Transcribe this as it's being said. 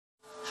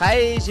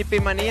Hi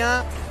GP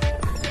Mania,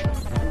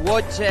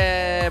 watch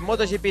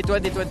MotoGP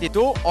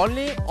 2022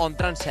 only on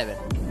Trans7.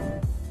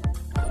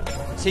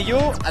 See you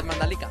at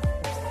Mandalika.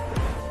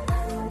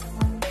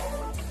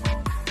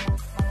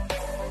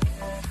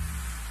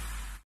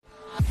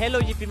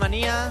 Hello GP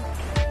Mania,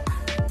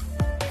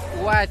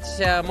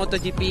 watch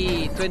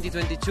MotoGP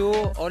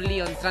 2022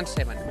 only on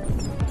Trans7.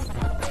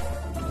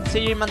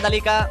 See you in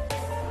Mandalika.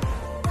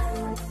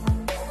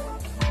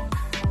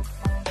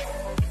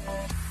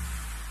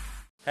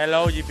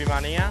 Hello GP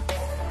Mania.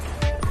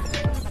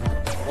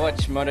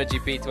 Watch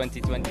MotoGP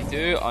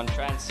 2022 on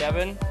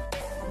Trans7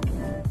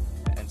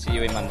 and see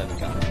you in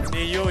Mandalika.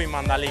 See you in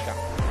Mandalika.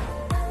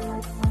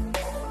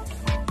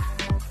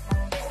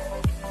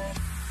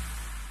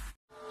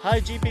 Hi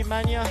GP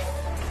Mania.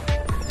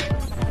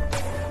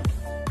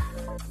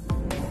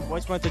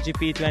 Watch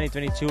MotoGP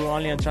 2022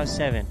 only on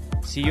Trans7.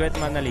 See you at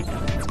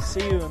Mandalika.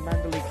 See you in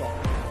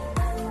Mandalika.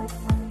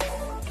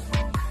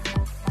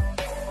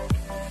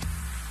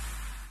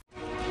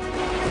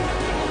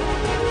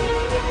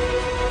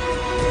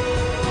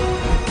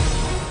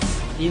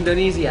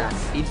 Indonesia,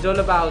 it's all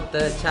about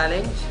the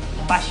challenge,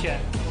 passion.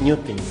 New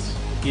things.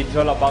 It's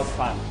all about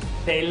fun.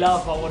 They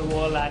love our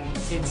wall and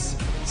it's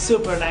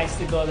super nice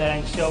to go there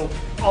and show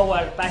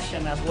our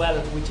passion as well,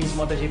 which is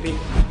MotoGP.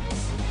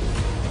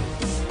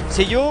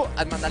 See you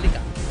at Mandalika.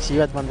 See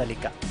you at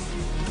Mandalika.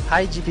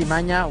 Hi GP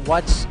Mania,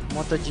 watch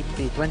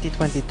MotoGP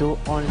 2022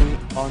 only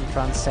on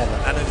Trans7.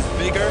 And it's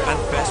bigger and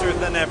better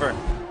than ever.